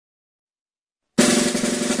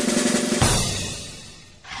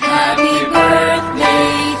Happy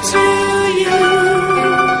birthday to you.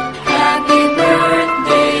 Happy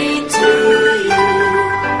birthday to you.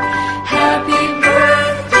 Happy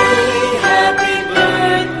birthday, happy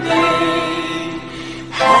birthday.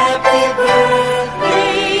 Happy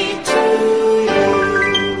birthday to you.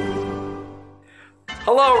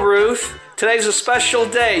 Hello, Ruth. Today's a special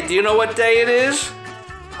day. Do you know what day it is?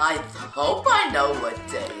 I hope I know what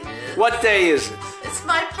day it is. What day is it? It's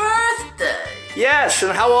my birthday. Yes,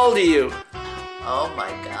 and how old are you? Oh my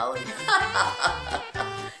golly.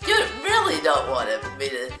 You really don't want me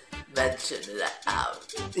to mention it out.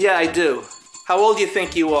 Yeah, I do. How old do you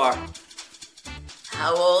think you are?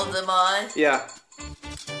 How old am I? Yeah.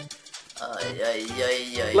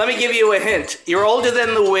 Ay. Let me give you a hint. You're older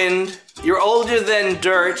than the wind. You're older than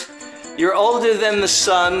dirt. You're older than the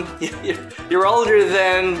sun. You're older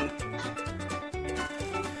than...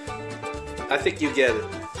 I think you get it.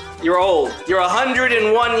 You're old. You're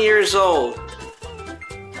 101 years old.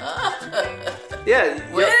 Yeah.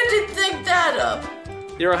 Where did you think that up?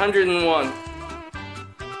 You're 101.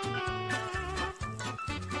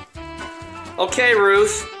 Okay,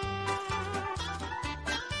 Ruth.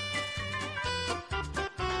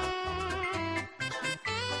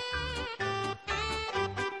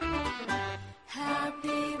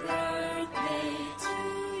 Happy birthday to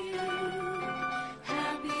you.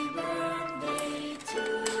 Happy birthday to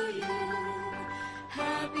you.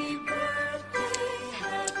 Happy birthday,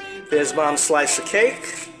 happy Here's Mom's slice of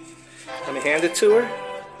cake. Let me hand it to her.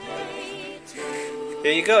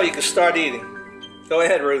 Here you go. You can start eating. Go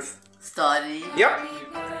ahead, Ruth. Start eating? Yep.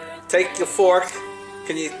 Take your fork.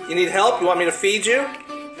 You need help? You want me to feed you?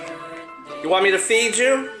 You want me to feed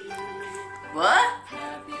you? What?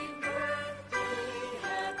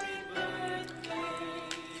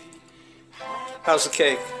 How's the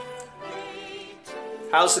cake?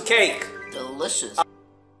 How's the cake? Delicious.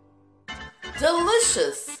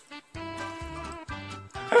 Delicious.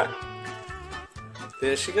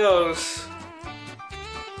 There she goes.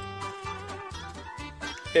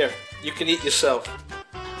 Here, you can eat yourself.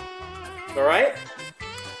 All right?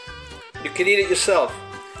 You can eat it yourself.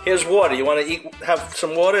 Here's water. You want to eat? Have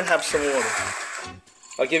some water? Have some water.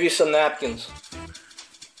 I'll give you some napkins.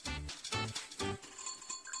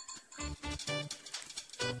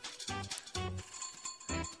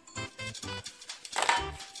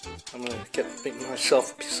 I'm gonna make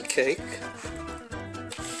myself a piece of cake.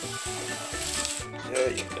 There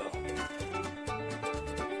you go.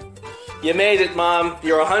 You made it, Mom.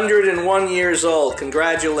 You're 101 years old.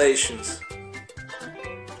 Congratulations.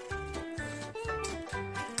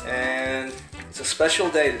 And it's a special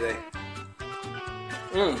day today.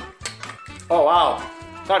 Oh, wow.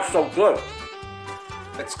 That's so good.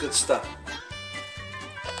 That's good stuff.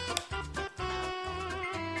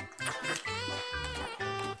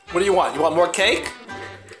 What do you want? You want more cake?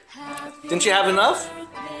 Didn't you have enough?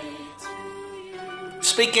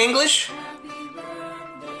 Speak English?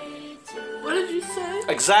 What did you say?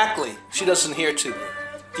 Exactly. She doesn't hear too good.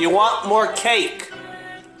 Do you want more cake?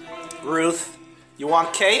 Ruth, you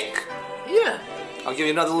want cake? Yeah. I'll give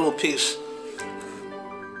you another little piece.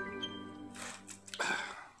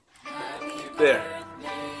 There.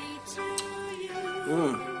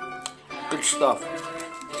 Good stuff.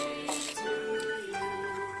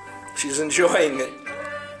 She's enjoying it.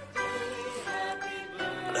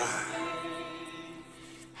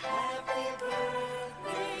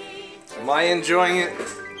 Am I enjoying it?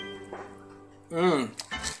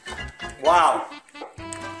 Wow.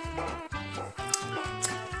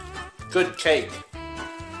 Good cake.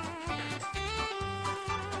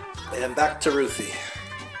 And back to Ruthie.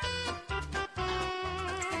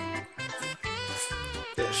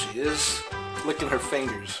 There she is, licking her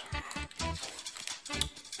fingers.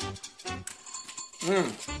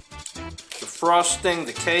 The frosting,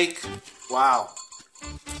 the cake, wow.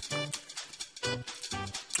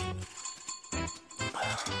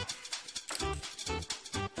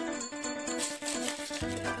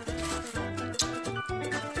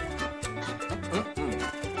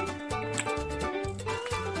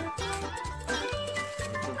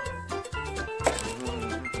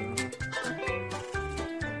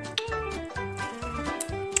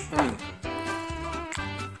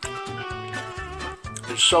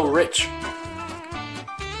 It's so rich.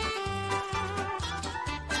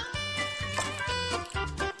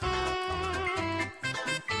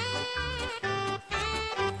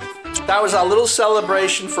 That was our little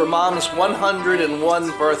celebration for Mom's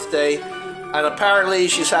 101 birthday, and apparently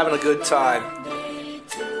she's having a good time.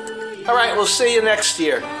 All right, we'll see you next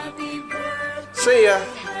year. See ya.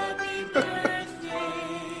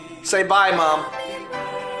 Say bye, Mom.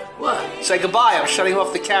 What? Say goodbye. I'm shutting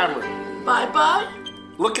off the camera. Bye-bye?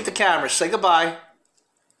 Look at the camera. Say goodbye.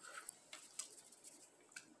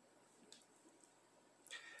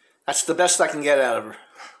 That's the best I can get out of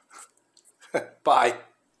her. Bye.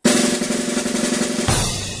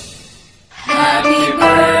 Happy birthday.